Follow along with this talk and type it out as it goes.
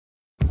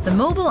The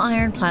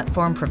Mobileiron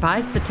platform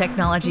provides the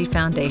technology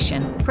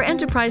foundation for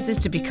enterprises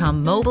to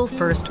become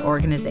mobile-first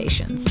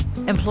organizations.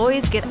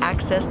 Employees get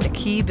access to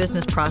key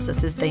business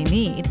processes they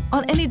need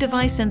on any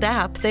device and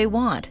app they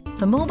want.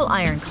 The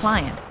Mobileiron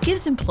client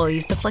gives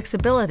employees the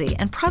flexibility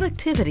and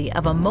productivity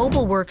of a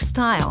mobile work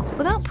style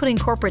without putting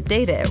corporate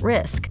data at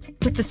risk.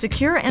 With the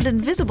secure and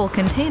invisible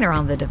container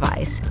on the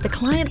device, the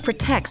client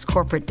protects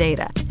corporate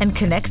data and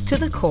connects to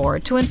the core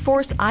to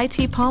enforce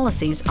IT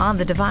policies on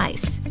the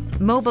device.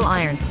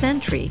 Mobileiron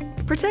Sentry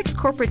protects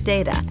corporate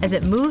data as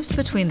it moves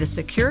between the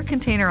secure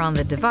container on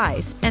the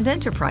device and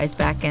enterprise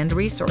back-end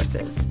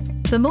resources.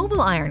 The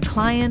Mobileiron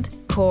client,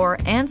 core,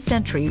 and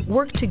Sentry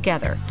work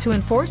together to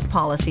enforce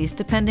policies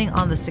depending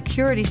on the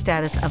security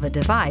status of a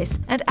device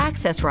and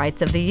access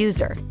rights of the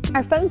user.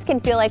 Our phones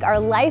can feel like our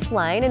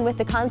lifeline, and with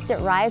the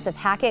constant rise of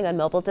hacking on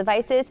mobile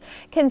devices,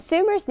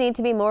 consumers need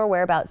to be more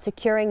aware about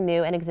securing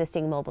new and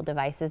existing mobile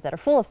devices that are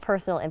full of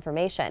personal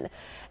information.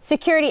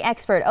 Security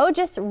expert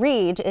Otis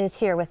Reed is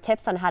here with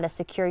tips on how to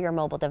secure your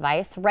mobile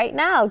device right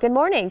now. Good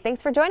morning.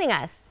 Thanks for joining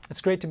us.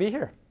 It's great to be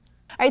here.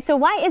 All right, so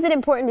why is it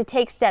important to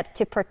take steps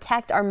to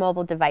protect our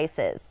mobile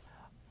devices?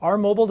 Our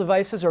mobile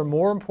devices are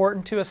more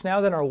important to us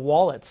now than our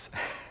wallets.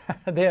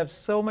 They have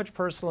so much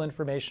personal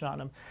information on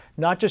them,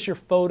 not just your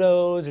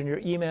photos and your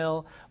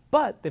email,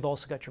 but they've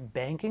also got your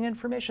banking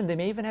information. They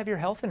may even have your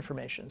health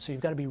information. So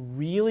you've got to be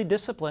really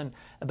disciplined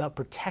about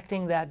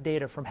protecting that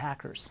data from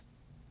hackers.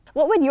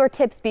 What would your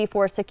tips be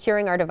for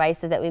securing our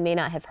devices that we may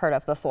not have heard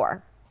of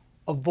before?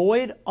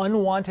 Avoid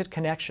unwanted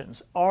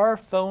connections. Our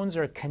phones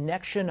are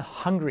connection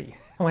hungry.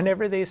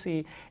 Whenever they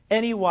see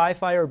any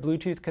Wi-Fi or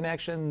Bluetooth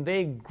connection,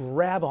 they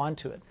grab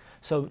onto it.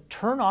 So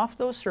turn off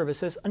those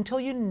services until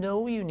you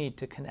know you need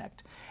to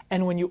connect.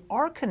 And when you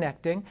are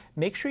connecting,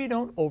 make sure you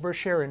don't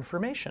overshare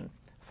information.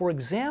 For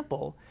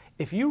example,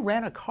 if you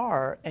rent a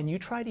car and you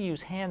try to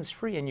use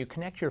hands-free and you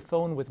connect your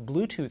phone with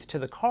Bluetooth to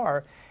the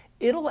car,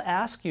 it'll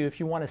ask you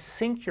if you want to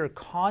sync your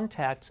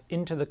contacts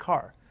into the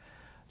car.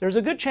 There's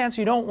a good chance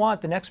you don't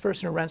want the next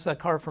person who rents that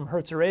car from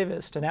Hertz or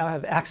Avis to now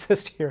have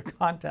access to your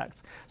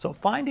contacts. So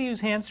find to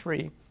use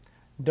hands-free,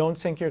 don't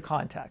sync your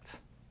contacts.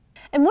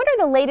 And what are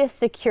the latest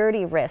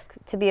security risks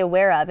to be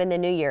aware of in the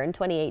new year in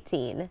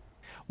 2018?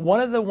 One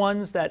of the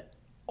ones that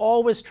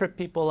always trip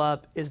people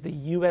up is the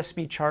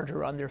USB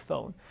charger on their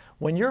phone.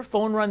 When your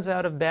phone runs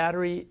out of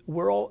battery,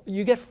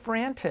 you get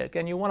frantic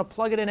and you want to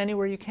plug it in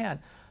anywhere you can.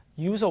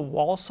 Use a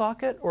wall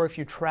socket, or if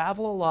you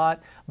travel a lot,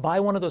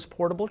 buy one of those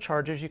portable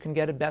chargers you can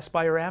get at Best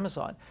Buy or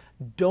Amazon.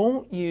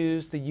 Don't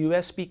use the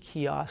USB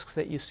kiosks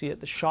that you see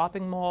at the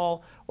shopping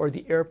mall or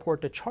the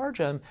airport to charge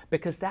them,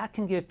 because that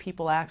can give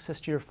people access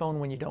to your phone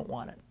when you don't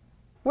want it.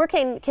 Where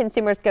can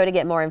consumers go to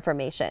get more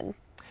information?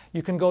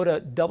 You can go to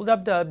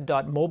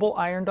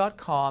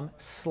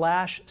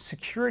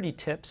www.mobileiron.com/security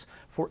tips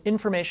for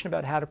information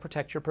about how to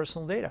protect your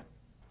personal data.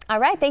 All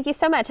right, thank you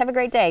so much. Have a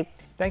great day.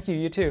 Thank you,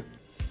 you too.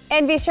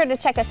 And be sure to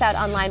check us out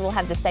online. We'll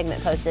have this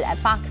segment posted at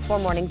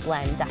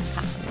fox4morningsblend.com.